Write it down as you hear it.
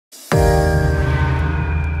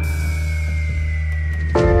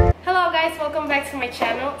guys, welcome back to my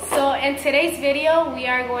channel. So in today's video we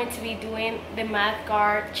are going to be doing the math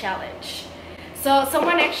guard challenge. So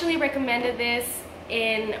someone actually recommended this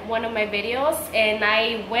in one of my videos and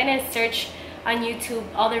I went and searched on YouTube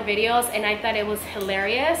other videos and I thought it was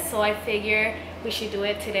hilarious, so I figured we should do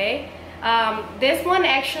it today. This one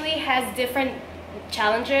actually has different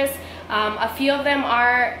challenges. A few of them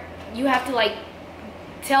are you have to like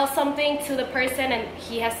tell something to the person and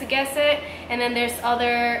he has to guess it, and then there's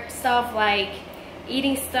other stuff like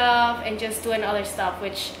eating stuff and just doing other stuff,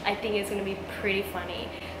 which I think is gonna be pretty funny.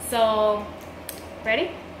 So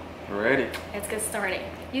ready? Ready. Let's get started.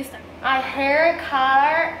 You start. My hair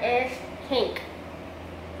color is pink.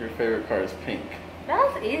 Your favorite color is pink.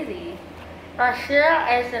 That's easy. Brazil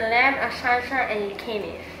is the land of sunshine and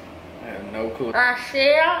bikinis. I have no clue.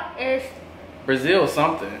 Brazil is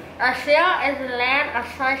something. Brazil is the land of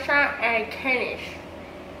sunshine and tennis.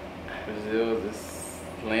 Brazil is this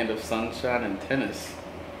land of sunshine and tennis.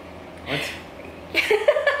 What?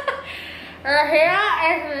 Brazil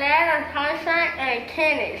is the land of sunshine and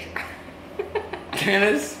tennis.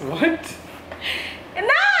 Tennis? What? No!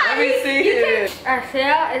 Let me see it.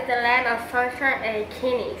 Brazil is the land of sunshine and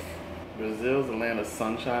bikinis. Brazil is the land of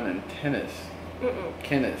sunshine and tennis.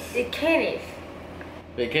 Tennis. Bikinis.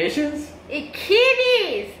 Vacations?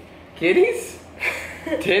 Bikinis. Kitties?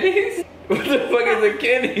 Titties? What the fuck is a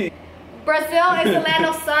kitty? Brazil is the land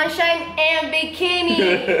of sunshine and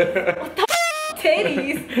bikinis. What the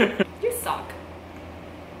titties? You suck.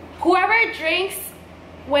 Whoever drinks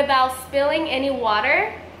without spilling any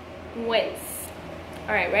water wins.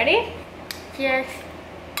 Alright, ready? Cheers.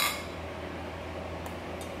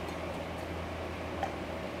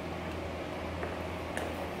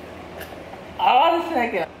 Oh, a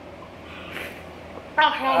second. Oh,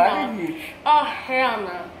 hell no. Oh, hell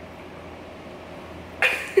no.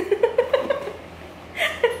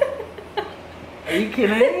 Are you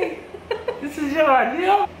kidding me? This is your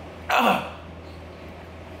idea?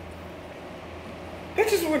 It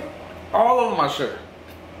just went all over my shirt.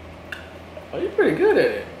 Oh, you're pretty good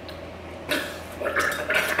at it.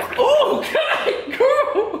 Oh, God,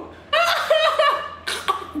 girl.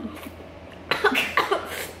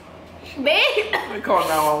 Babe. Let me call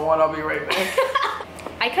 911. I'll be right back.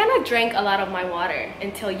 I kind of drank a lot of my water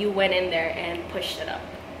until you went in there and pushed it up.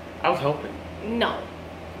 I was helping. No.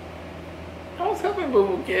 I was helping Boo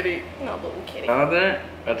Boo Kitty. No, Boo Boo Kitty. Another,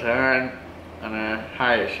 a turn, and a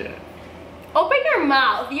higher shit. Open your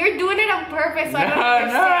mouth. You're doing it on purpose. So I don't No, I'm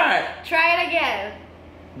understand. not. Try it again.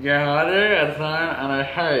 Your mother, a turn, and a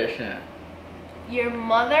higher shit. Your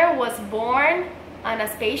mother was born on a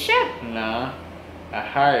spaceship? No, a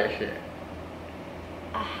higher shit.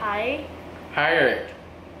 A high? Hire it.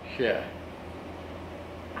 Shit.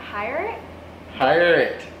 A hire it? Hire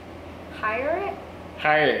it. Hire it?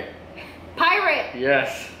 Hire it. Pirate!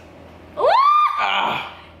 Yes. Woo!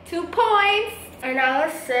 Ah. 2 points. When I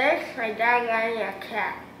was 6, my dad got me a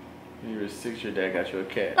cat. When you were 6, your dad got you a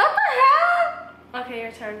cat. What the hell? Okay,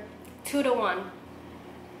 your turn. 2 to 1.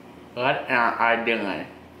 What am I doing?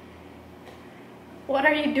 What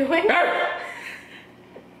are you doing?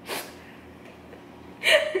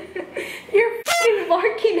 You're fucking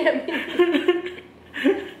barking at me.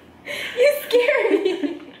 You scare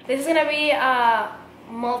me. This is gonna be a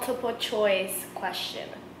multiple choice question.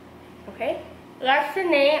 Okay? What's the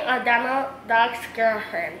name of Donald Duck's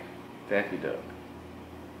girlfriend? Daffy Duck.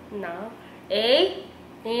 No. A.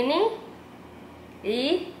 Nene.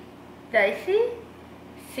 E. Daisy.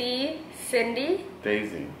 C. Cindy.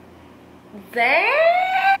 Daisy.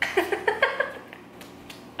 There.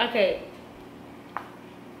 Okay.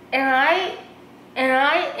 Am I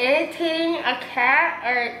imitating a cat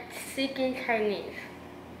or speaking Chinese?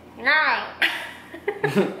 No.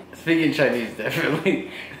 Speaking Chinese,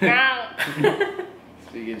 definitely. No.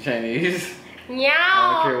 Speaking Chinese. Meow.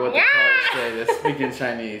 I don't care what the Meow. cards say, they're speaking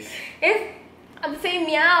Chinese. I'm saying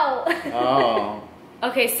meow. Oh.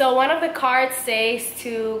 Okay, so one of the cards says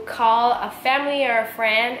to call a family or a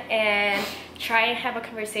friend and try and have a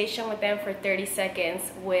conversation with them for 30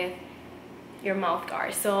 seconds with your mouth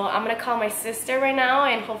guard. So I'm gonna call my sister right now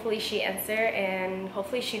and hopefully she answers and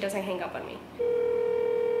hopefully she doesn't hang up on me.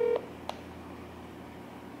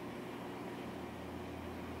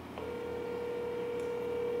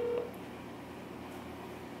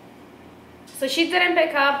 So she didn't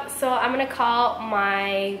pick up, so I'm gonna call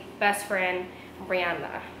my best friend,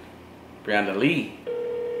 Brianna. Brianna Lee.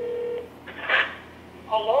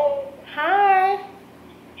 Hello. Hi.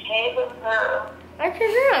 Hey, baby girl. What you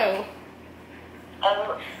doing?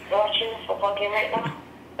 I'm watching the football game right now.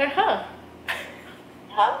 Uh-huh.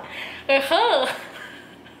 Huh? Uh-huh.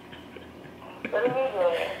 What are you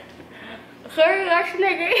doing? Hurry,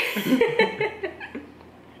 nigga.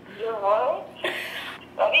 You're what?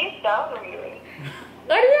 Why do you sound weird?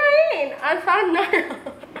 What do you mean? I sound normal.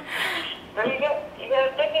 Girl, you got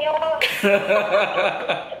a dick in your mouth?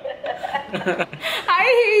 I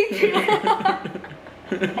hate you.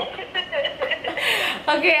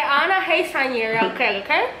 Okay, Anna hates on you real quick,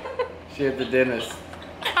 okay? She at the dentist.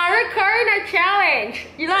 I'm recording a challenge.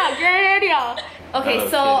 You look, you're an idiot. Okay,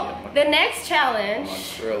 so the next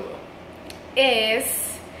challenge is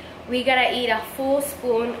we gotta eat a full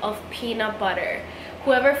spoon of peanut butter.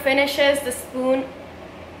 Whoever finishes the spoon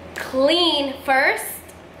clean first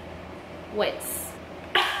wins.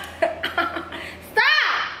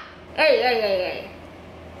 Stop! Hey.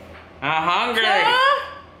 I'm hungry.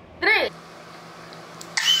 2, 3.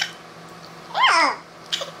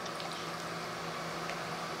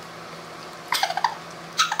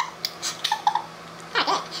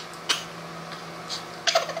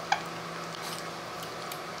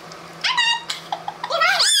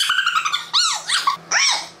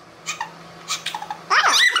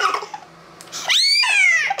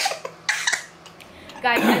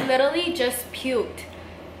 Guys, I literally just puked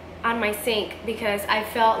on my sink because I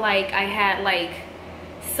felt like I had like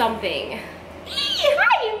something.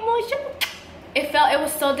 It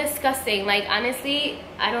was so disgusting. Like honestly,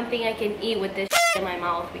 I don't think I can eat with this in my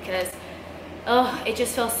mouth because it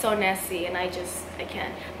just feels so nasty and I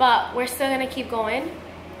can't. But we're still gonna keep going.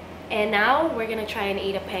 And now we're gonna try and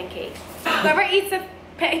eat a pancake. Whoever eats a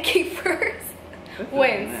pancake first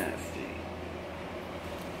wins. Nasty.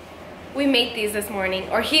 We made these this morning,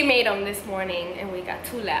 or he made them this morning, and we got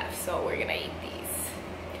 2 left, so we're gonna eat these.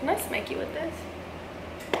 Can I smack you with this?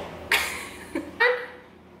 1,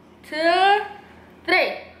 2, 3.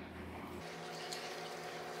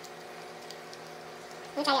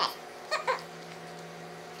 Let me try yours.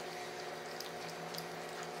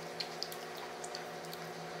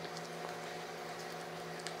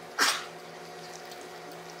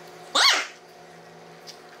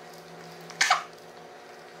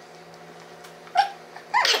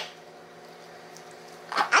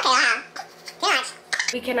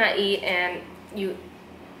 We cannot eat, and you.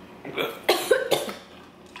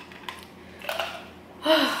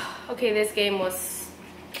 Okay, this game was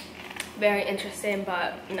very interesting,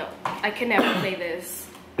 but no, I can never play this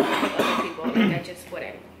with other people. Like, I just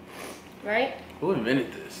wouldn't. Right? Who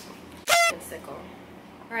invented this? Sickle.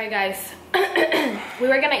 Alright, guys. We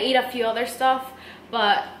were gonna eat a few other stuff,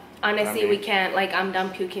 but honestly, we can't. Like, I'm done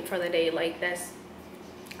puking for the day. Like, that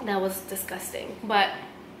was disgusting. But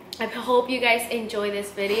I hope you guys enjoy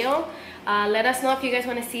this video. Let us know if you guys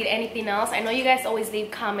want to see anything else. I know you guys always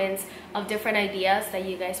leave comments of different ideas that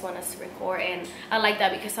you guys want us to record, and I like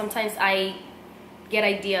that because sometimes I get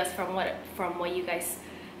ideas from what you guys,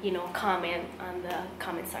 you know, comment on the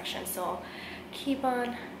comment section. So keep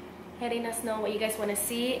on letting us know what you guys want to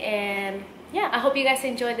see, and yeah, I hope you guys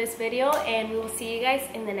enjoyed this video, and we will see you guys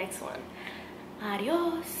in the next one.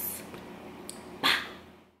 Adios.